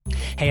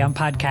Hey, I'm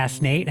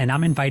Podcast Nate, and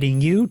I'm inviting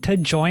you to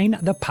join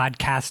the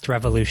podcast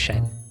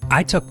revolution.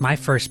 I took my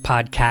first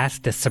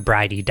podcast, The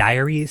Sobriety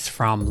Diaries,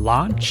 from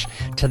launch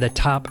to the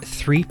top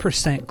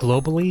 3%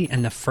 globally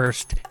in the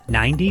first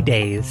 90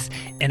 days,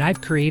 and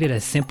I've created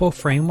a simple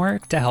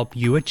framework to help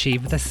you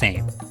achieve the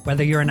same.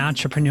 Whether you're an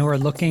entrepreneur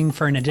looking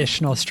for an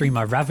additional stream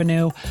of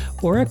revenue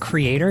or a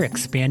creator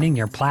expanding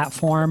your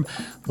platform,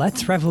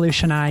 let's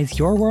revolutionize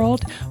your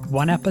world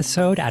one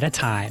episode at a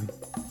time.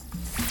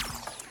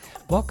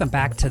 Welcome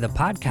back to the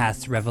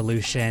podcast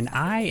revolution.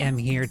 I am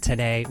here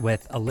today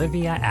with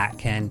Olivia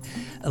Atkin.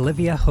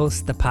 Olivia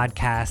hosts the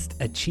podcast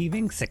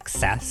Achieving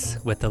Success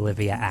with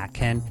Olivia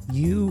Atkin.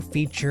 You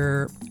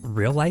feature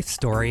real life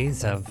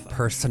stories of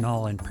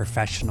personal and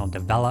professional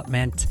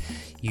development.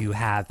 You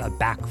have a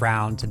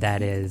background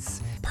that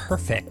is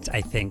perfect, I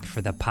think,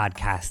 for the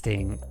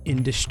podcasting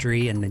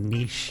industry and the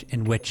niche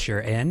in which you're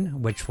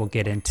in, which we'll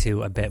get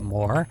into a bit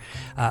more.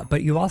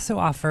 But you also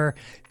offer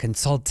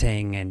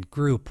consulting and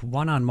group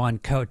one-on-one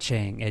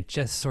coaching. It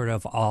just sort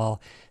of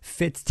all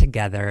fits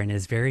together and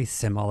is very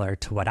similar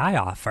to what I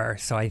offer.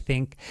 So I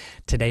think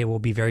today will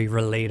be very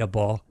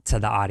relatable to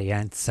the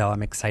audience. So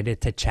I'm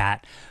excited to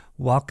chat.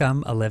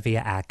 Welcome,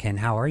 Olivia Atkin.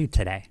 How are you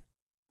today?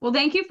 Well,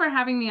 thank you for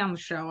having me on the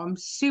show. I'm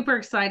super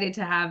excited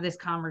to have this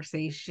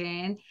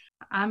conversation.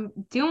 I'm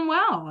doing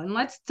well, and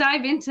let's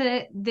dive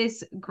into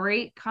this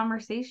great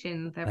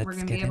conversation that we're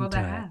going to be able to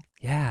have.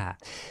 Yeah.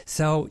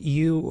 So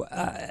you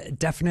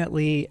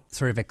definitely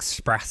sort of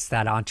express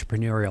that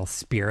entrepreneurial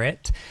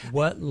spirit.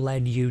 What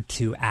led you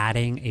to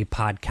adding a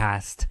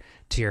podcast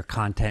to your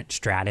content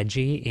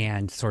strategy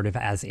and sort of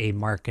as a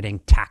marketing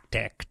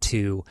tactic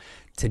to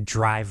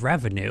drive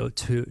revenue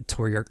to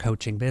your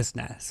coaching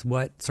business?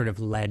 What sort of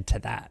led to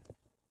that?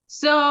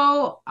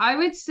 So I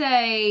would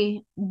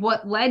say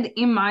what led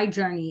in my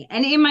journey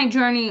and in my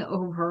journey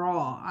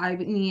overall, I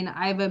mean,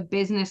 I have a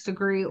business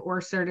degree or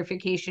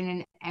certification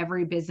in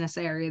every business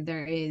area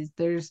there is.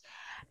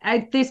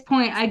 At this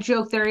point, I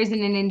joke there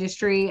isn't an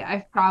industry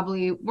I've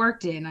probably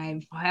worked in.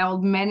 I've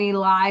held many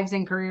lives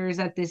and careers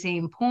at the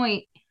same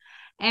point.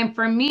 And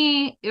for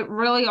me, it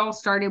really all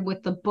started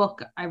with the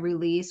book I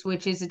released,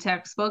 which is a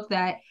textbook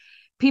that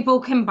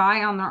people can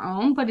buy on their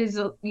own, but is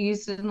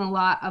used in a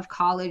lot of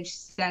college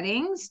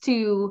settings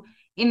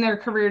in their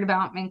career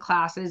development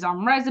classes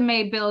on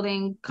resume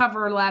building,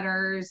 cover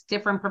letters,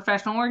 different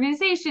professional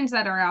organizations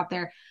that are out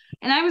there.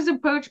 And I was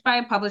approached by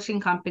a publishing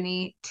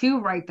company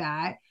to write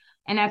that.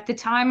 And at the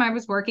time I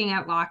was working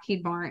at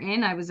Lockheed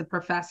Martin, I was a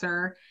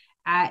professor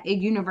at a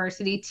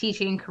university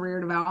teaching career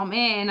development,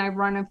 and I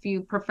run a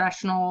few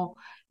professional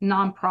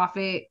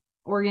nonprofit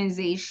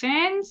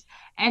organizations.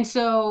 And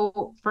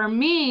so for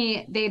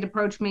me, they'd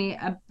approached me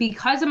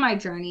because of my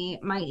journey,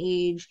 my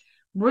age,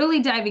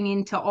 really diving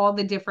into all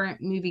the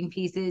different moving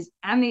pieces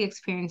and the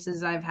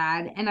experiences I've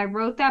had. And I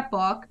wrote that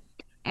book,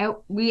 and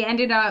we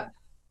ended up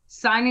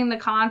signing the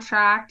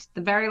contract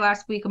the very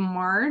last week of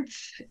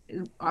March.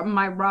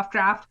 My rough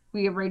draft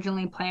we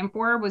originally planned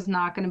for was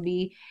not going to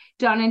be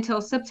done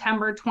until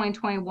September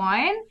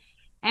 2021.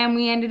 And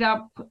we ended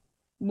up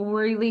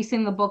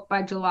releasing the book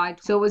by July.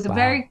 So it was a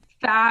very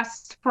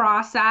fast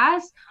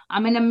process.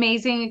 I'm an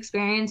amazing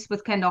experience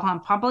with Kendall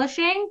Hunt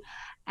Publishing.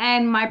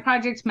 And my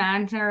project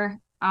manager,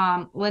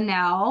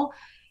 Linnell,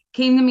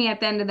 came to me at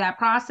the end of that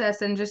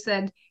process and just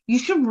said, you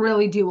should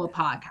really do a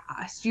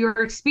podcast. Your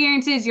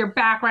experiences, your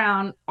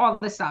background, all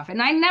the stuff.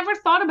 And I never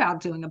thought about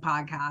doing a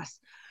podcast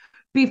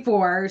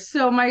before.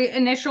 So my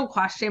initial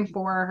question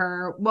for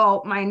her,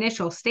 well, my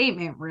initial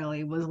statement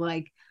really was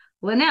like,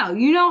 Linnell,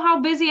 you know how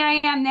busy I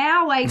am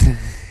now? Like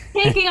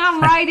taking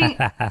on writing,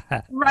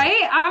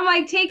 right? I'm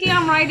like taking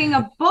on writing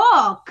a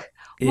book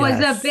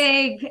was a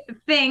big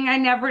thing I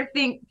never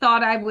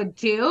thought I would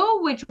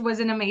do, which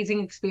was an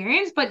amazing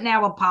experience, but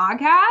now a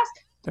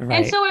podcast. Right.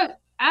 And so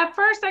at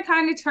first I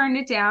kind of turned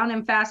it down,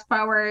 and fast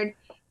forward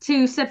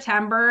to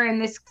September,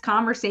 and this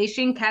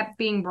conversation kept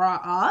being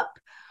brought up.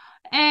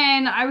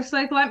 And I was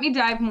like, let me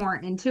dive more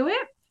into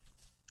it.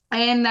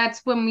 And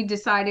that's when we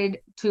decided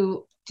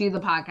to do the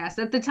podcast.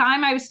 At the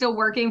time, I was still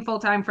working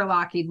full-time for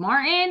Lockheed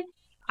Martin.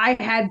 I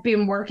had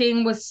been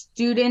working with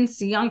students,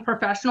 young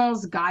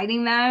professionals,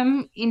 guiding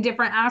them in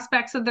different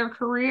aspects of their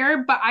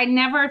career, but I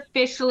never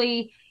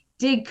officially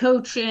did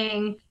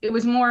coaching. It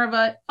was more of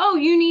oh,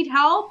 you need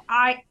help?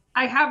 I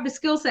have the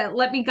skill set.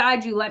 Let me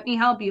guide you. Let me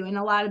help you. And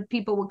a lot of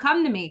people would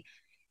come to me.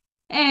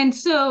 And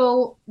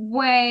so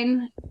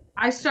when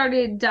I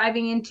started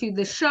diving into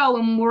the show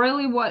and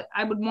really what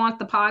I would want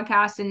the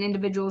podcast and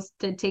individuals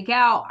to take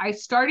out, I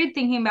started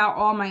thinking about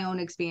all my own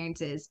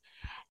experiences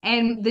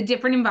and the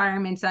different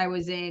environments I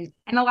was in.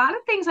 And a lot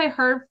of things I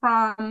heard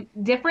from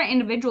different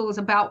individuals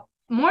about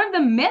more of the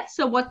myths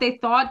of what they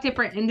thought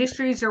different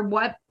industries or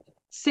what,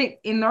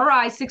 in their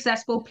eyes,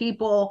 successful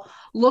people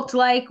looked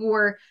like,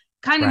 or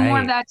kind of more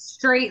of that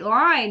straight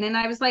line. And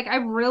I was like, I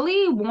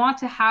really want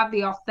to have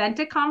the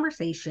authentic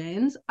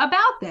conversations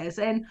about this.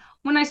 And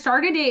when I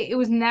started it, it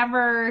was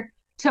never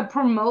to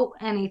promote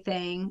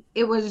anything.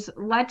 It was,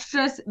 let's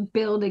just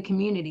build a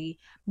community.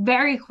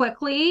 very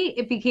quickly,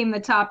 it became the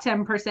top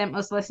 10%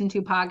 most listened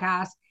to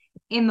podcast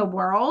in the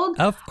world.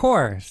 Of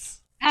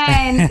course.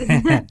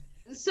 And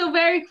so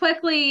very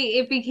quickly,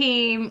 it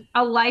became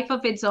a life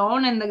of its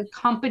own, and the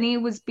company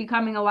was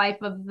becoming a life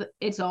of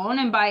its own.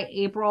 And by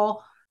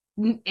April,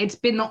 it's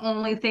been the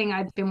only thing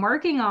I've been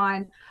working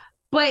on.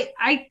 But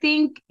I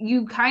think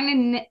you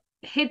kind of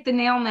hit the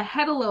nail on the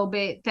head a little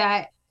bit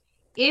that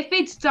if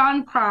it's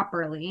done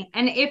properly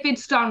and if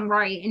it's done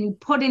right and you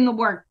put in the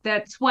work,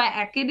 that sweat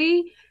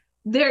equity,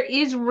 there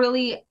is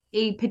really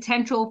a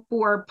potential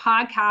for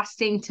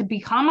podcasting to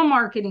become a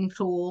marketing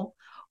tool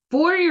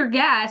for your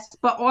guests,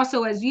 but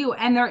also as you.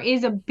 And there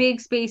is a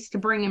big space to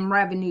bring in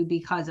revenue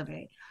because of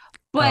it. Oh,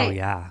 But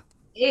yeah.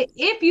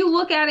 if you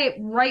look at it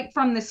right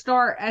from the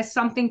start as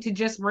something to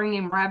just bring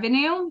in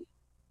revenue,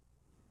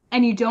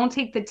 and you don't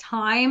take the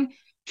time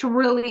to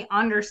really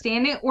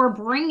understand it or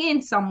bring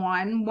in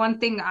someone. One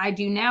thing I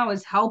do now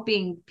is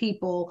helping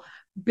people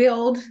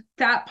build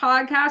that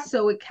podcast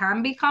so it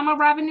can become a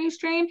revenue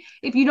stream.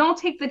 If you don't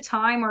take the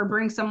time or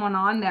bring someone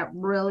on that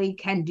really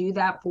can do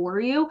that for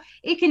you,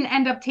 it can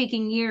end up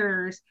taking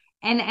years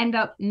and end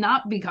up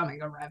not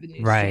becoming a revenue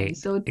stream. Right.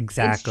 So it's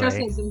just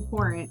Exactly. as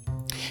important.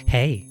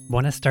 Hey,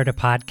 want to start a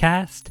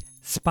podcast?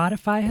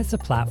 Spotify has a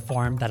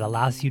platform that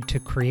allows you to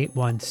create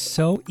one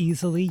so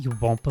easily you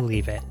won't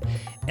believe it.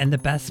 And the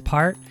best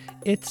part,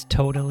 it's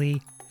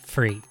totally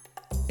free.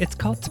 It's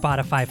called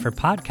Spotify for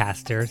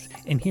Podcasters,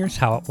 and here's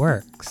how it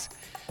works.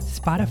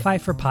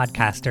 Spotify for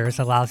Podcasters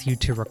allows you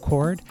to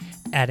record,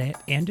 edit,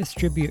 and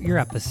distribute your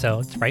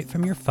episodes right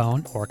from your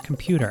phone or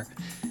computer.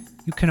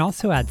 You can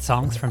also add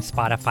songs from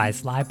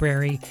Spotify's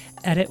library,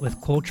 edit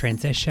with cool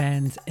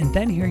transitions, and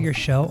then hear your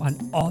show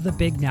on all the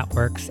big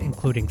networks,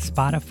 including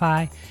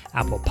Spotify,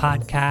 Apple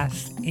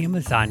Podcasts,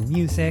 Amazon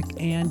Music,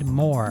 and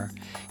more.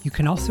 You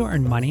can also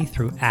earn money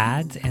through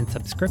ads and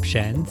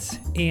subscriptions.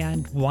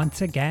 And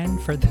once again,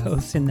 for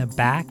those in the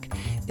back,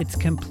 it's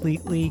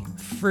completely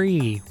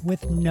free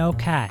with no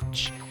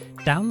catch.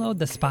 Download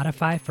the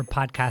Spotify for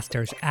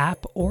Podcasters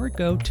app or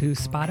go to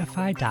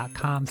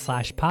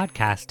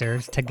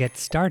spotify.com/podcasters to get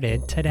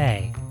started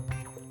today.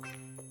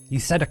 You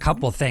said a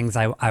couple things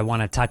I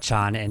want to touch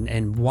on,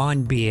 and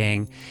one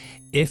being,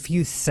 if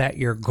you set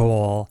your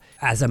goal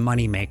as a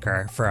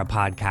moneymaker for a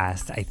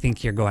podcast, I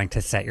think you're going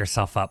to set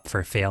yourself up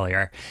for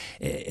failure.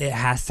 It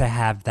has to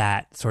have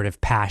that sort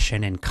of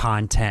passion and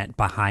content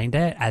behind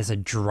it as a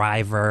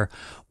driver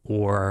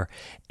or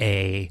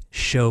a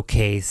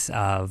showcase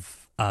of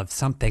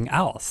something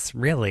else,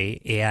 really.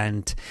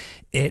 And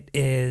it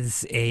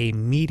is a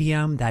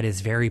medium that is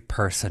very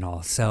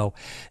personal. So,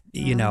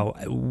 you know,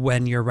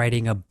 when you're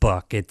writing a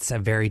book, it's a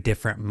very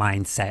different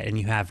mindset, and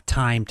you have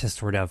time to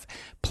sort of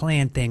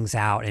plan things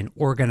out and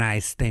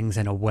organize things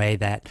in a way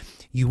that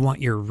you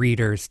want your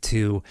readers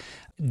to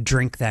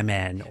drink them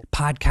in.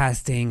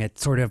 Podcasting, it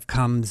sort of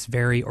comes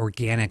very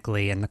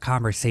organically, and the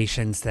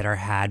conversations that are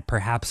had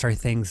perhaps are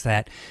things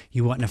that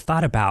you wouldn't have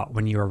thought about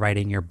when you were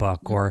writing your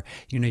book, or,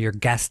 you know, your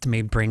guest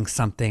may bring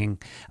something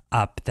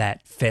up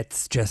that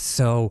fits just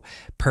so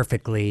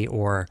perfectly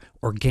or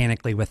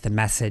organically with the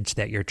message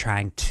that you're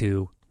trying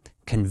to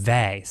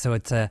convey. So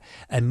it's a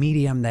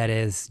medium that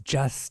is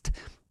just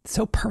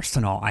so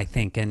personal, I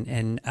think,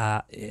 and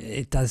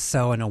it does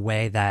so in a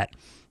way that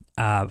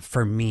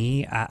for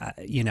me,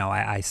 you know,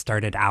 I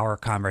started our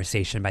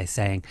conversation by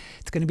saying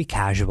it's going to be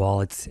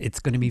casual. It's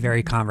going to be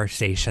very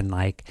conversation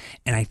like,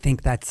 and I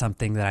think that's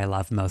something that I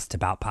love most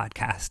about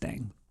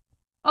podcasting.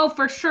 Oh,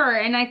 for sure.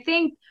 And I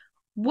think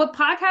what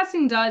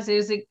podcasting does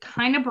is it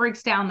kind of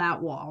breaks down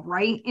that wall,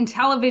 right? In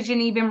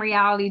television, even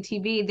reality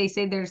TV, they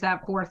say there's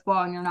that fourth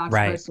wall and you're not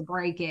Right. supposed to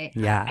break it.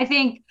 Yeah. I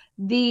think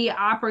the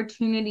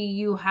opportunity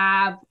you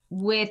have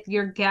with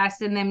your guests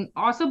and then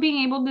also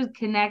being able to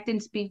connect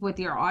and speak with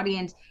your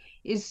audience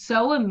is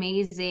so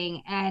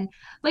amazing. And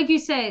like you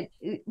said,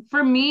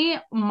 for me,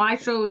 my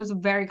show is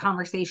very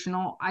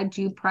conversational. I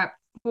do prep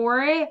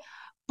for it,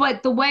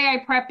 but the way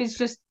I prep is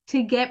just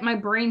to get my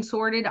brain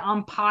sorted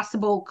on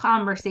possible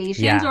conversations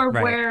Yeah. or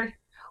Right.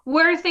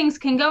 where things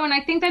can go. And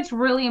I think that's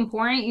really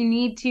important. You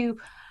need to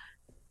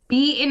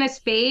be in a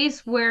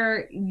space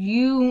where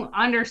you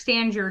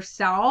understand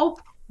yourself,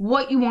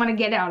 what you want to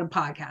get out of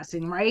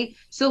podcasting, right?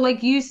 So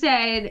like you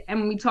said,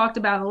 and we talked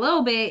about a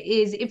little bit,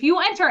 is if you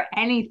enter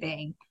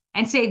anything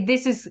and say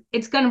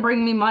it's going to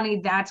bring me money,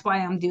 that's why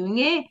I'm doing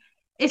it,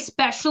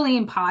 especially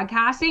in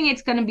podcasting,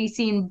 it's going to be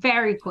seen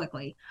very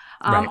quickly.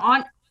 Right.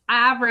 On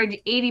average,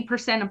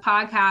 80% of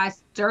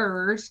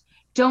podcasters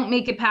don't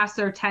make it past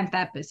their 10th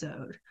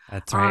episode.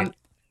 That's right. um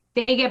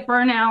they get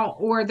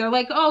burnout, or they're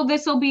like, oh,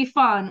 this will be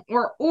fun,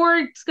 or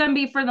it's going to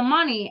be for the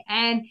money,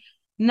 and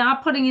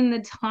not putting in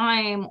the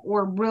time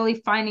or really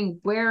finding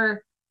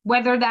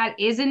whether that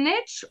is a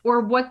niche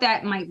or what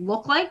that might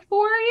look like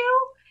for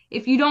you.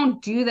 If you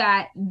don't do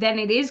that, then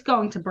it is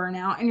going to burn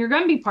out and you're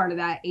going to be part of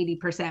that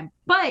 80%.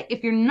 But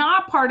if you're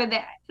not part of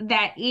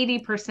that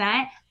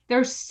 80%,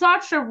 there's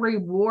such a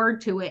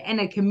reward to it and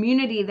a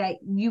community that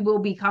you will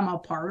become a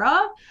part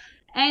of.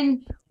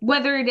 And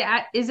whether it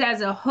is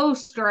as a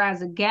host or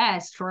as a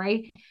guest,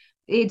 right?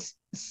 It's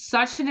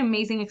such an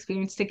amazing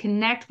experience to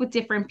connect with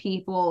different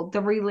people.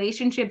 The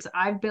relationships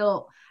I've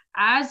built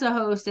as a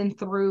host and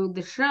through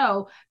the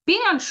show,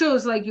 being on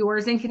shows like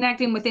yours and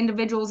connecting with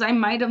individuals I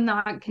might have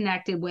not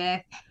connected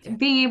with,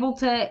 being able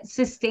to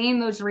sustain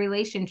those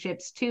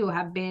relationships too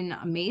have been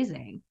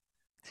amazing.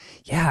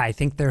 Yeah, I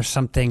think there's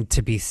something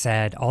to be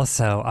said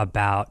also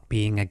about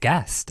being a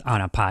guest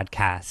on a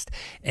podcast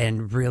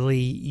and really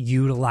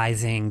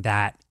utilizing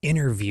that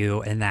interview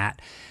and that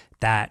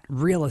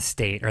real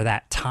estate or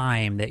that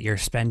time that you're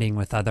spending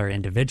with other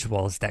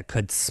individuals that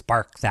could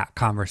spark that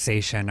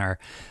conversation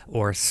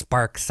or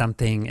spark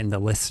something in the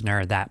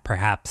listener that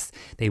perhaps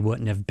they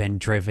wouldn't have been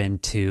driven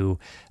to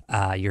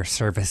your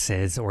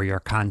services or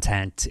your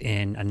content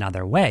in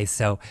another way.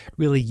 So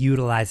really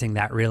utilizing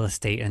that real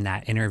estate in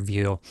that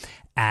interview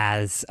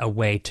as a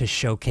way to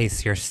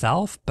showcase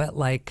yourself, but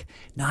like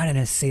not in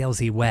a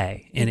salesy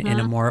way, in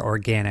a more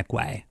organic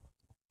way.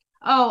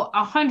 Oh,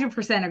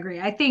 100% agree.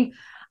 I think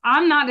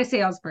I'm not a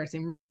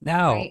salesperson,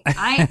 No, right?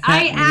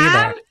 I me am,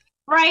 neither.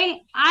 right?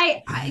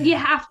 You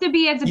have to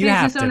be as a You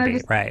have business to owner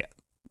be, right.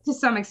 to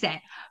some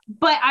extent.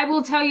 But I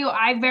will tell you,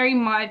 I very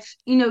much,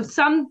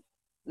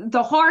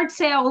 the hard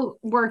sale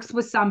works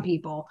with some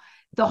people.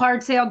 The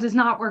hard sale does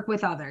not work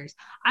with others.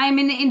 I'm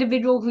an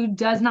individual who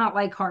does not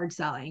like hard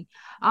selling,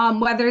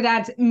 whether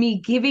that's me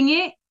giving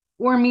it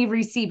or me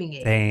receiving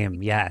it.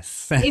 Same,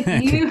 yes.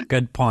 If you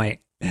Good point.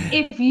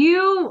 if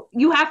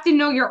you have to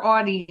know your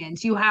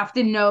audience, you have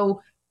to know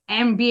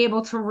and be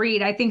able to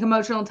read. I think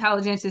emotional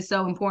intelligence is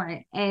so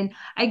important. And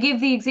I give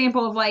the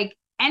example of like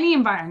any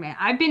environment.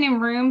 I've been in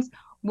rooms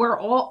where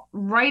all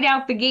right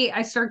out the gate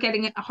I start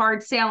getting a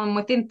hard sale, and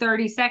within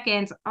 30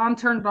 seconds I'm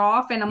turned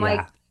off, and I'm like,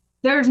 Yeah,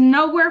 there's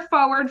nowhere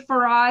forward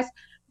for us.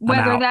 I'm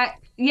Whether out. that,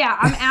 yeah,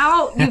 I'm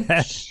out.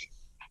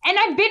 And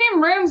I've been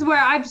in rooms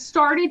where I've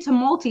started to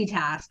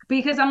multitask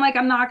because I'm like,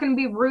 I'm not going to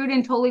be rude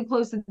and totally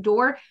close the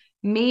door.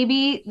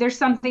 Maybe there's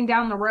something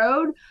down the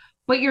road,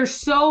 but you're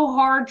so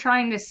hard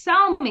trying to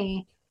sell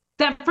me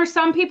that for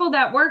some people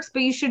that works,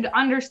 but you should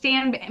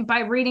understand by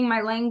reading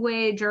my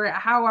language or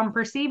how I'm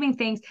perceiving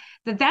things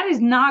that that is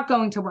not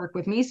going to work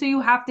with me. So you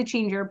have to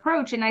change your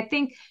approach. And I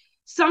think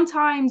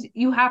sometimes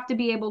you have to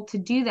be able to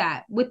do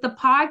that with the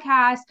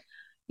podcast.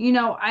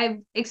 I've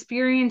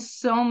experienced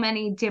so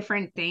many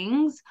different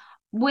things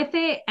with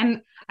it.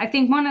 And I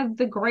think one of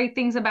the great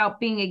things about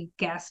being a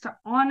guest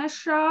on a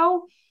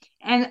show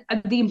and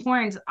the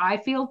importance I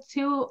feel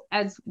too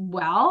as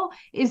well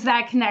is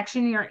that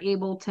connection you're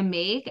able to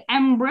make.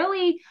 And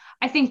really,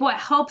 I think what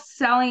helps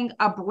selling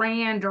a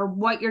brand or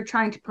what you're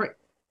trying to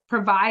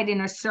provide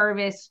in a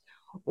service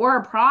or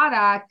a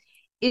product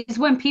is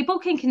when people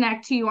can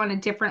connect to you on a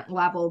different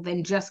level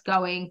than just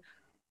going,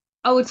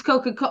 oh, it's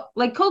Coca-Cola.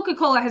 Like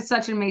Coca-Cola has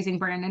such an amazing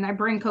brand, and I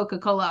bring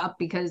Coca-Cola up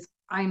because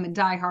I'm a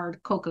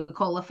diehard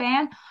Coca-Cola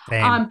fan.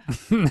 Same. Um,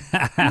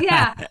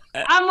 yeah,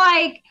 I'm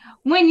like,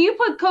 when you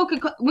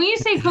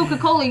say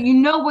Coca-Cola, you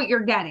know what you're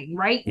getting,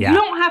 right? You Yeah.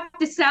 don't have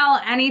to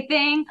sell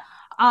anything.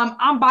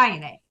 I'm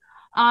buying it.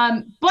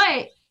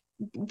 But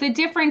the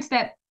difference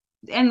that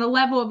and the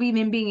level of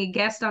even being a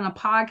guest on a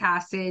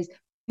podcast is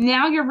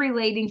now you're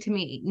relating to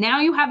me. Now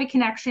you have a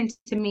connection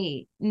to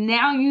me.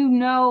 Now you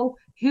know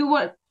who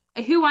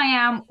I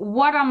am,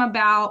 what I'm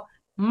about,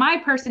 my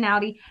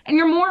personality, and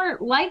you're more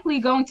likely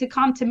going to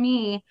come to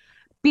me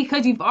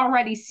because you've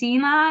already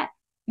seen that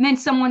than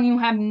someone you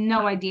have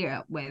no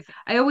idea with.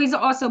 I always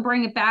also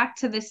bring it back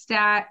to the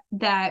stat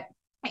that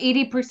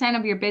 80%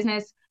 of your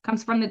business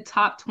comes from the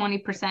top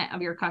 20%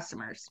 of your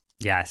customers.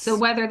 So Yes.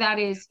 whether that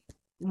is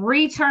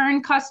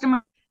return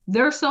customer,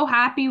 they're so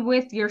happy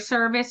with your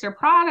service or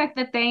product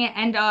that they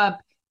end up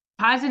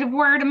positive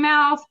word of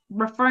mouth,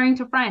 referring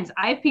to friends.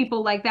 I have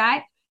people like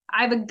that.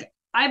 I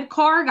have a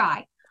car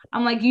guy.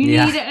 I'm like, you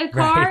Yeah. need a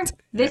car? Right.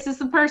 This is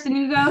the person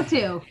you go to.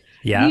 You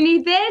Yep.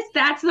 need this?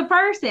 That's the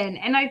person.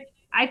 And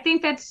I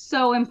think that's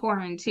so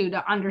important too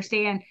to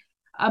understand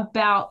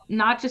about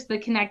not just the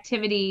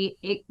connectivity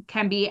it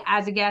can be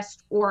as a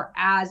guest or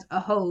as a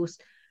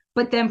host,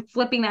 but then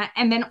flipping that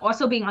and then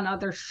also being on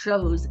other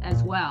shows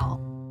as well.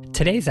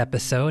 Today's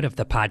episode of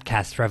the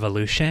Podcast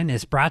Revolution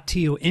is brought to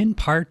you in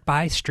part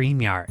by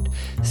StreamYard.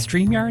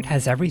 StreamYard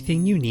has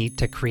everything you need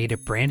to create a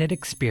branded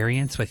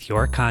experience with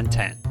your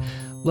content.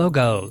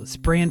 Logos,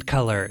 brand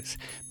colors,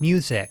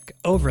 music,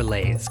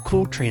 overlays,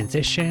 cool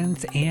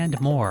transitions, and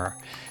more.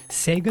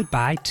 Say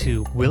goodbye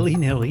to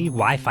willy-nilly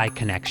Wi-Fi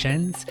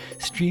connections.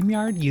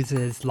 StreamYard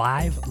uses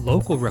live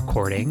local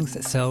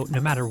recordings, so no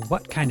matter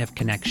what kind of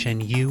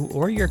connection you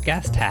or your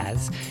guest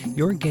has,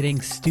 you're getting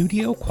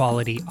studio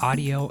quality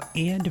audio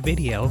and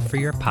video for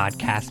your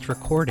podcast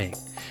recording.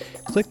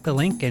 Click the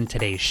link in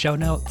today's show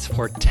notes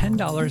for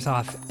 $10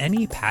 off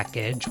any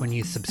package when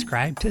you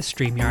subscribe to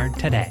StreamYard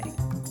today.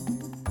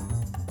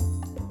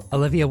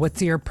 Olivia, what's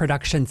your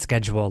production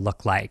schedule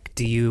look like?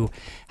 Do you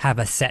have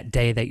a set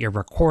day that you're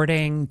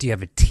recording? Do you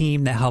have a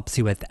team that helps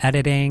you with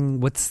editing?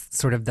 What's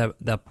sort of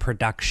the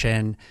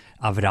production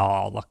of it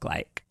all look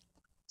like?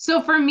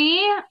 So for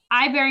me,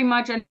 I very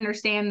much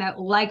understand that,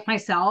 like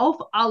myself,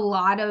 a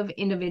lot of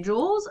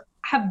individuals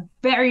have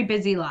very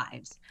busy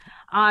lives.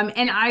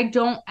 And I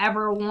don't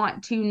ever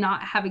want to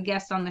not have a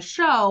guest on the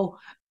show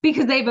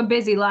because they have a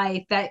busy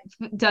life that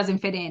doesn't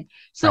fit in.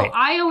 So Right.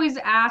 I always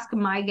ask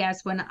my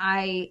guests when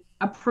I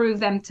approve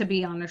them to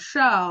be on the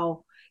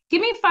show, give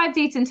me 5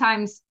 dates and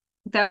times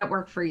that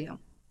work for you.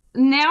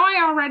 Now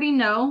I already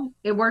know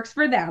it works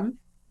for them,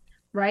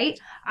 right?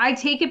 I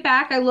take it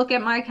back. I look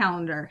at my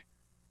calendar.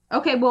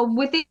 Okay, well,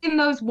 within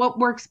those, what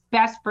works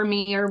best for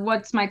me or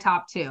what's my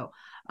top two?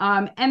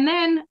 And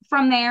then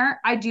from there,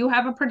 I do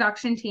have a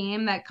production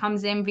team that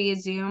comes in via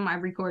Zoom. I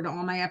record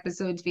all my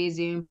episodes via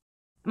Zoom.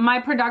 My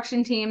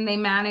production team, they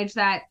manage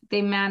that.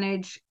 They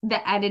manage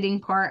the editing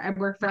part. I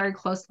work very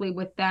closely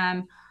with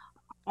them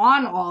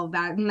on all of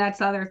that. And that's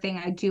the other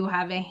thing. I do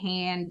have a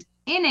hand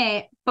in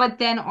it, but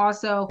then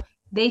also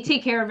they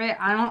take care of it.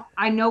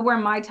 I know where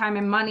my time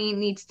and money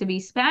needs to be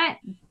spent.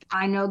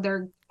 I know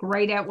they're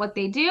great at what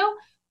they do.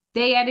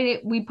 They edit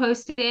it, we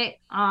post it.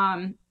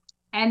 And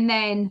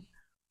then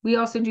we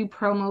also do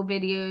promo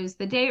videos,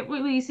 the date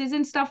releases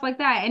and stuff like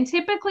that. And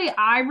typically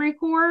I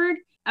record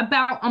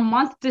about a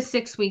month to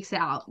 6 weeks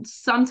out,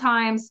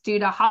 sometimes due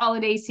to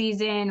holiday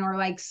season or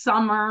like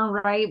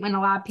summer, right? When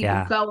a lot of people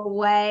Yeah. go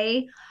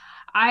away.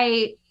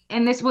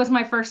 And this was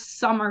my first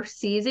summer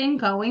season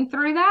going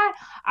through that.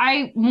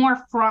 I more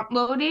front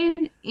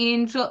loaded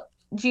in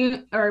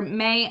June or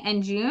May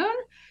and June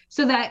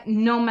so that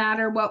no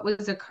matter what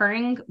was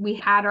occurring, we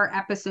had our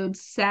episodes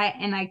set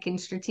and I can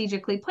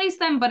strategically place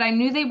them, but I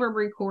knew they were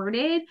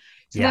recorded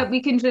so Yeah. that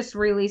we can just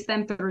release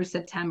them through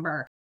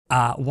September.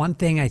 One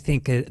thing I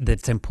think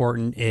that's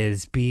important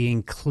is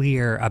being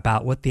clear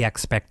about what the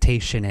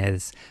expectation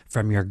is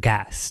from your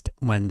guest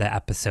when the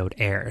episode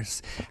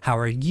airs. How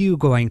are you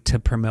going to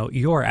promote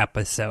your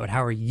episode?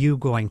 How are you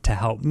going to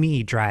help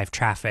me drive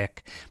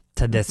traffic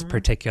to this Mm-hmm.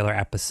 particular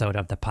episode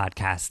of the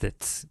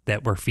podcast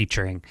that we're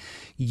featuring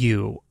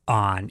you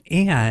on?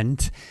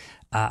 And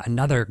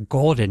another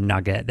golden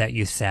nugget that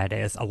you said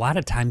is a lot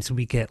of times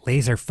we get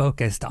laser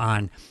focused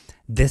on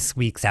this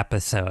week's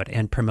episode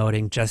and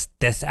promoting just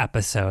this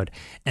episode.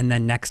 And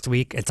then next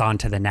week it's on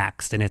to the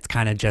next. And it's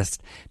kind of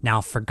just now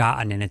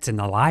forgotten and it's in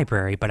the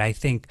library. But I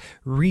think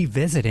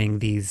revisiting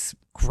these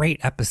great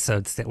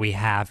episodes that we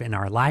have in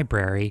our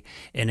library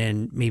and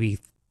in maybe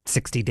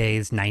 60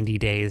 days, 90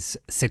 days,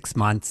 6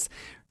 months,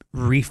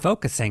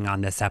 refocusing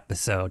on this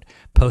episode,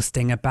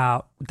 posting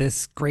about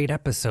this great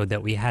episode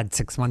that we had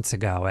 6 months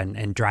ago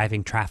and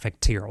driving traffic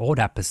to your old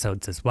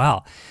episodes as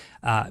well,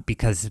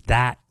 because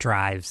that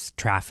drives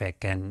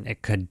traffic and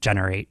it could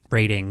generate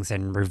ratings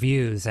and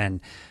reviews. And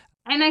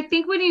I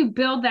think when you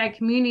build that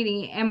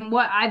community, and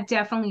what I've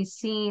definitely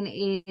seen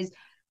is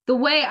the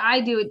way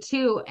I do it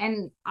too.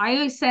 And I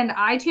always send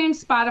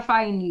iTunes,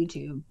 Spotify, and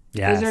YouTube.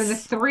 Those are the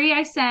Yes, three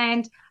I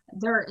send.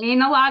 They're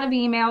in a lot of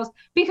emails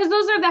because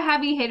those are the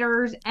heavy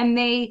hitters and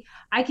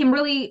I can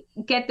really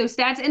get those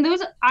stats. And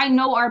those I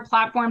know are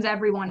platforms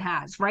everyone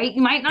has, right?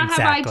 You might not have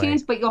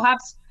iTunes, exactly. but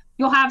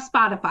you'll have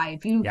Spotify.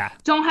 If you Yeah.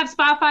 don't have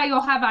Spotify,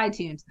 you'll have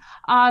iTunes.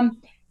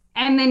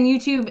 And then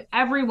YouTube,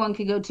 everyone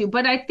could go to.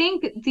 But I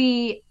think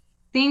the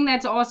thing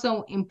that's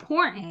also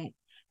important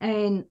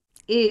and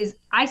is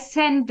I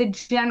send the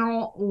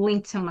general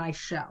link to my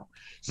show.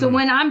 So Mm,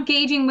 when I'm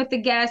gauging with the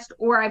guest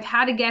or I've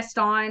had a guest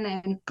on,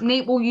 and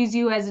Nate will use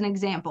you as an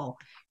example,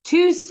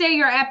 Tuesday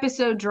your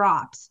episode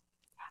drops.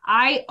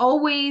 I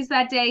always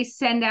that day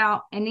send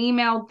out an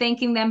email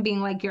thanking them,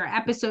 being like, your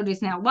episode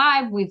is now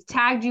live. We've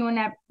tagged you in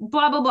that,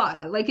 blah, blah, blah.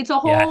 Like it's a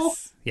whole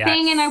yes.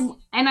 thing. And Yes.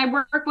 I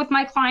work with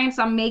my clients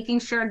on making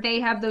sure they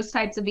have those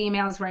types of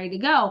emails ready to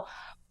go.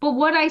 But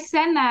what I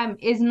send them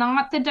is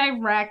not the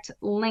direct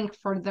link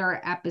for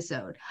their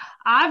episode.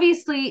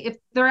 Obviously, if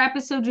their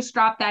episode just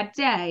dropped that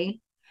day,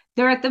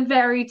 they're at the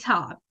very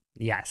top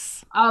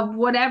Yes. of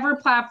whatever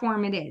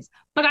platform it is.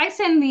 But I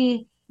send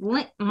the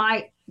link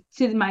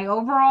to my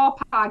overall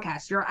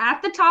podcast. You're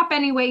at the top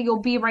anyway, you'll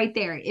be right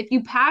there. If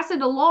you pass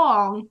it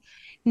along,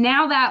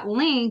 now that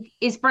link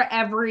is for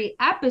every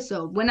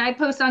episode. When I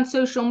post on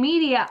social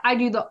media, I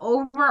do the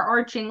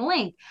overarching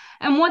link.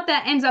 And what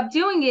that ends up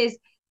doing is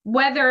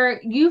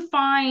whether you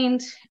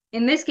find,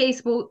 in this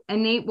case,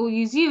 Nate will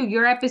use you,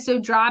 your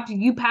episode drops,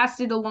 you passed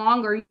it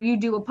along, or you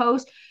do a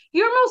post,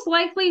 you're most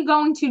likely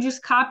going to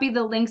just copy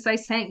the links I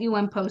sent you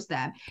and post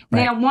them.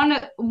 Right.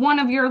 Now, one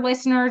of your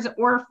listeners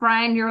or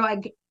friend, you're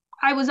like,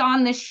 I was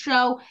on this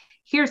show.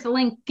 Here's the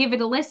link. Give it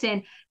a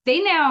listen.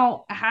 They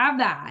now have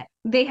that.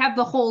 They have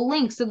the whole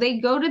link. So they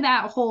go to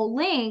that whole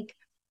link.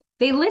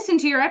 They listen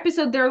to your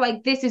episode. They're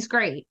like, this is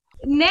great.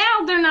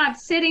 Now they're not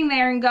sitting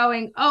there and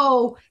going,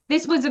 oh,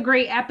 this was a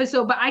great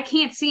episode, but I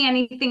can't see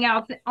anything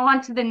else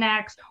on to the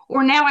next.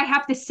 Or now I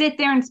have to sit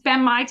there and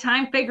spend my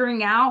time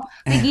figuring out,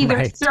 like either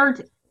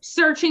Right.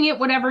 searching it,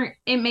 whatever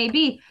it may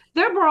be.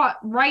 They're brought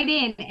right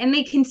in and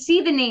they can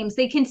see the names,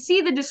 they can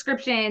see the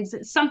descriptions,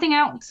 something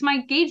else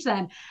might gauge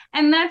them.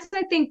 And that's,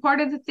 I think, part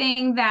of the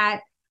thing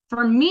that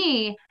for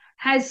me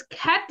has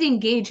kept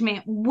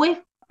engagement with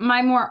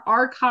my more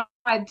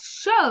archived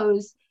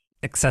shows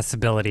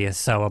Accessibility is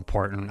so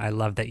important. I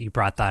love that you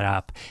brought that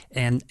up.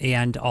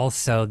 And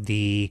also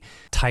the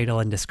title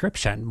and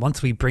description.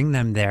 Once we bring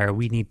them there,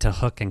 we need to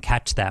hook and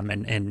catch them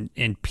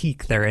and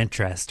pique their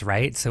interest,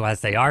 right? So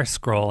as they are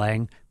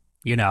scrolling,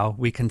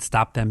 we can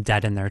stop them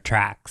dead in their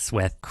tracks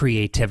with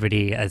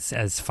creativity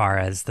as far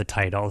as the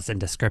titles and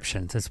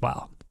descriptions as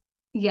well.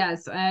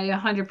 Yes, I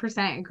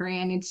 100% agree.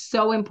 And it's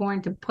so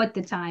important to put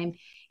the time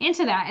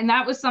into that. And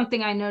that was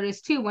something I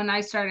noticed too when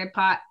I started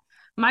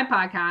my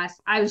podcast.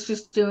 I was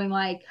just doing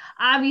like,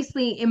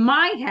 obviously in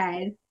my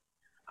head,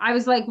 I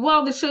was like,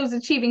 well, the show's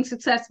Achieving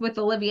Success with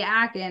Olivia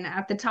Atkin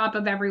at the top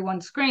of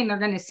everyone's screen. They're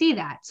going to see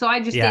that. So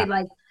I just did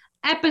like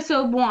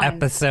episode 1.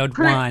 Episode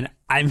 1.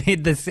 I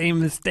made the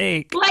same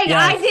mistake. Like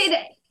I did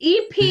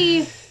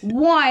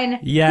EP1,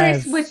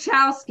 yes. Chris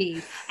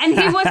Wachowski. And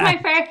he was my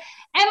favorite.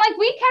 And like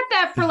we kept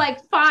that for like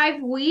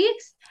 5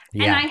 weeks.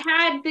 Yeah. And I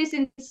had this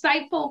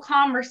insightful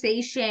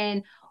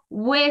conversation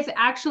with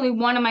actually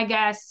one of my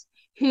guests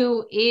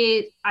who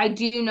I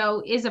do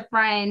know is a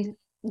friend,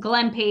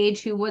 Glenn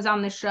Page, who was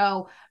on the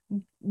show,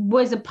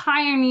 was a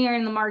pioneer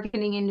in the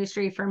marketing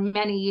industry for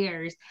many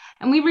years.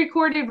 And we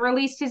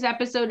released his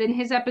episode, and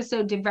his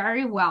episode did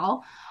very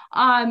well.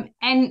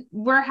 And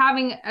we're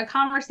having a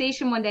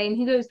conversation one day, and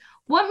he goes,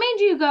 what made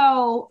you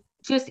go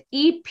just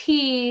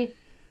EP1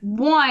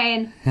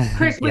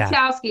 Chris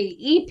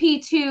Wachowski,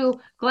 EP2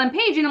 Glenn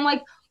Page? And I'm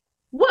like,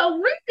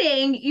 well,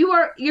 reading,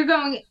 you're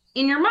going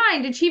in your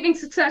mind, Achieving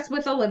Success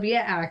with Olivia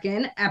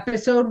Atkin,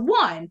 episode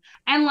 1.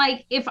 And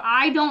like, if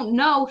I don't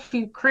know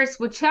who Chris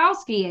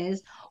Wachowski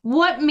is,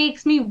 what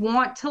makes me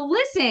want to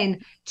listen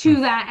to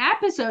that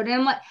episode?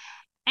 And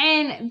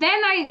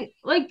then I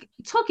like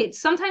took it.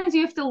 Sometimes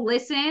you have to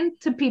listen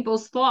to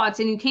people's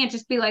thoughts, and you can't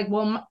just be like,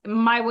 well,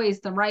 my way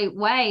is the right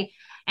way.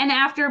 And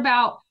after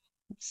about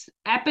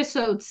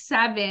episode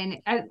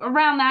 7,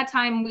 around that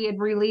time, we had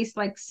released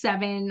like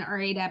 7 or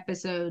 8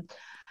 episodes.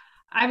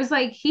 I was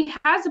like, he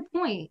has a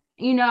point.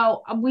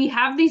 We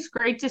have these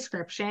great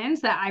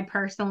descriptions that I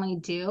personally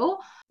do.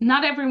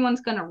 Not everyone's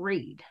going to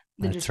read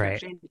the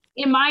description. Right.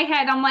 In my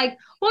head, I'm like,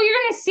 well, you're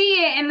going to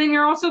see it, and then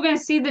you're also going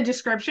to see the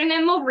description,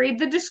 and they'll read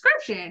the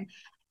description.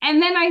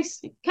 And then I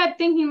kept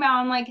thinking about,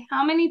 I'm like,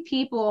 how many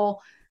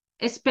people,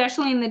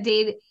 especially in the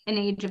day and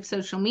age of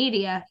social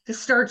media, to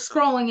start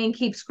scrolling and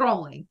keep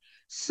scrolling.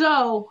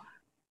 So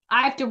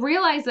I have to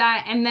realize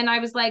that. And then I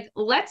was like,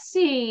 let's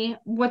see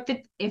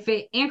if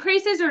it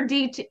increases or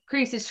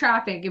decreases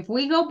traffic. If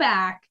we go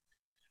back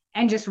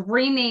and just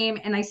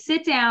rename, and I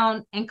sit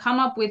down and come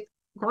up with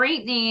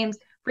great names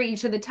for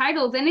each of the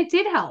titles. And it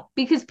did help,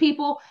 because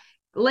people,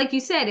 like you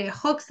said, it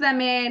hooks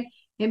them in.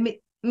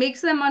 It makes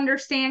them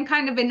understand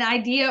kind of an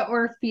idea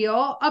or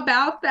feel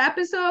about the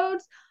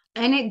episodes.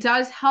 And it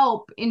does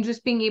help in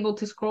just being able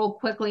to scroll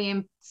quickly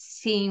and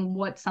seeing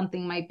what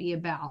something might be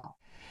about.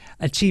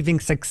 Achieving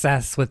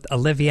Success with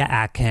Olivia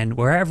Atkin,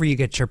 wherever you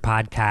get your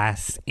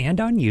podcasts, and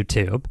on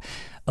YouTube.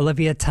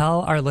 Olivia, tell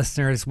our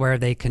listeners where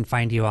they can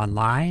find you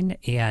online,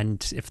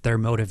 and if they're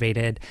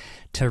motivated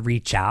to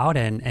reach out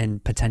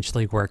and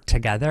potentially work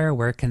together,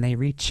 where can they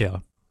reach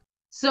you?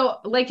 So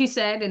like you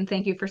said, and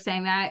thank you for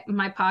saying that,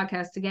 my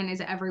podcast again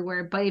is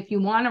everywhere. But if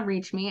you want to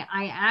reach me,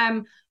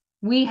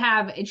 we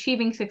have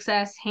Achieving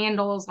Success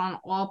handles on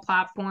all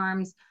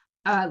platforms.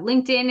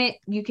 LinkedIn,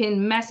 you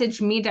can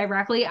message me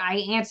directly. I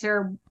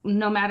answer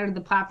no matter the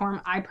platform.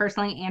 I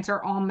personally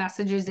answer all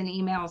messages and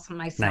emails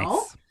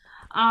myself.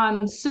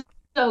 Nice.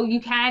 So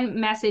you can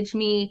message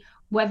me,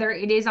 whether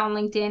it is on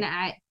LinkedIn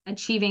at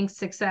Achieving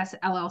Success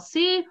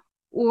LLC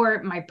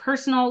or my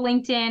personal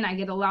LinkedIn. I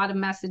get a lot of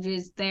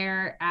messages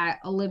there at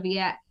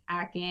Olivia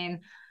Atkin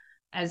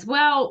as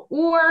well.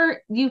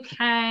 Or you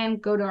can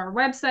go to our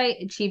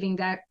website,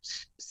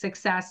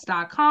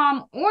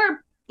 achieving-success.com,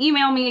 or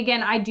email me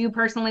again. I do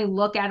personally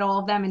look at all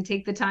of them and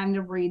take the time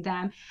to read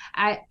them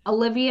at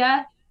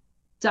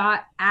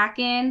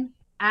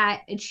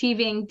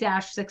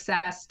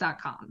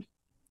olivia.atkin@achieving-success.com.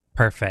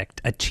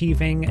 Perfect.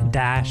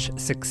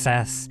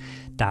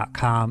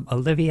 Achieving-success.com.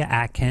 Olivia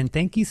Atkin,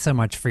 thank you so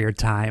much for your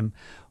time.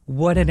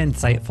 What an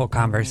insightful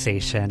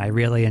conversation. I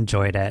really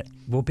enjoyed it.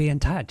 We'll be in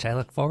touch. I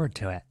look forward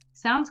to it.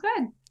 Sounds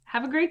good.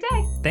 Have a great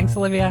day. Thanks,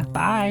 Olivia.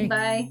 Bye.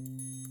 Bye.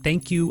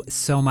 Thank you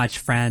so much,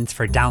 friends,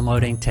 for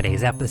downloading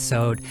today's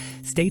episode.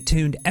 Stay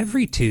tuned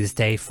every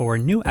Tuesday for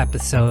new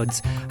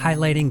episodes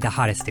highlighting the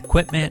hottest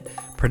equipment,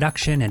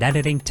 production and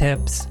editing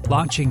tips,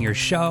 launching your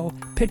show,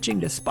 pitching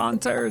to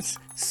sponsors,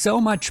 so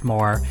much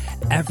more.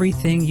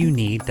 Everything you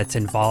need that's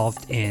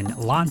involved in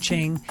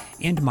launching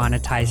and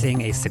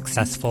monetizing a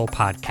successful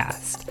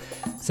podcast.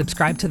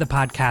 Subscribe to the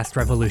Podcast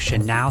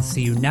Revolution now so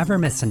you never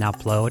miss an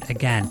upload.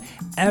 Again,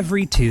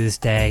 every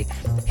Tuesday.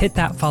 Hit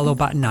that follow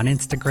button on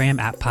Instagram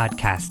at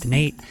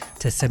PodcastNate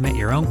to submit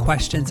your own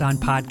questions on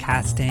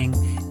podcasting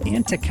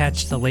and to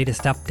catch the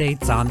latest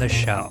updates on the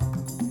show.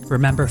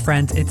 Remember,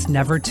 friends, it's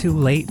never too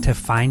late to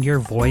find your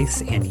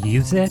voice and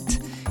use it.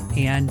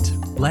 And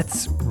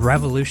let's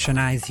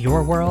revolutionize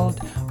your world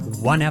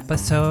one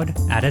episode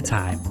at a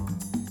time.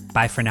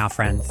 Bye for now,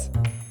 friends.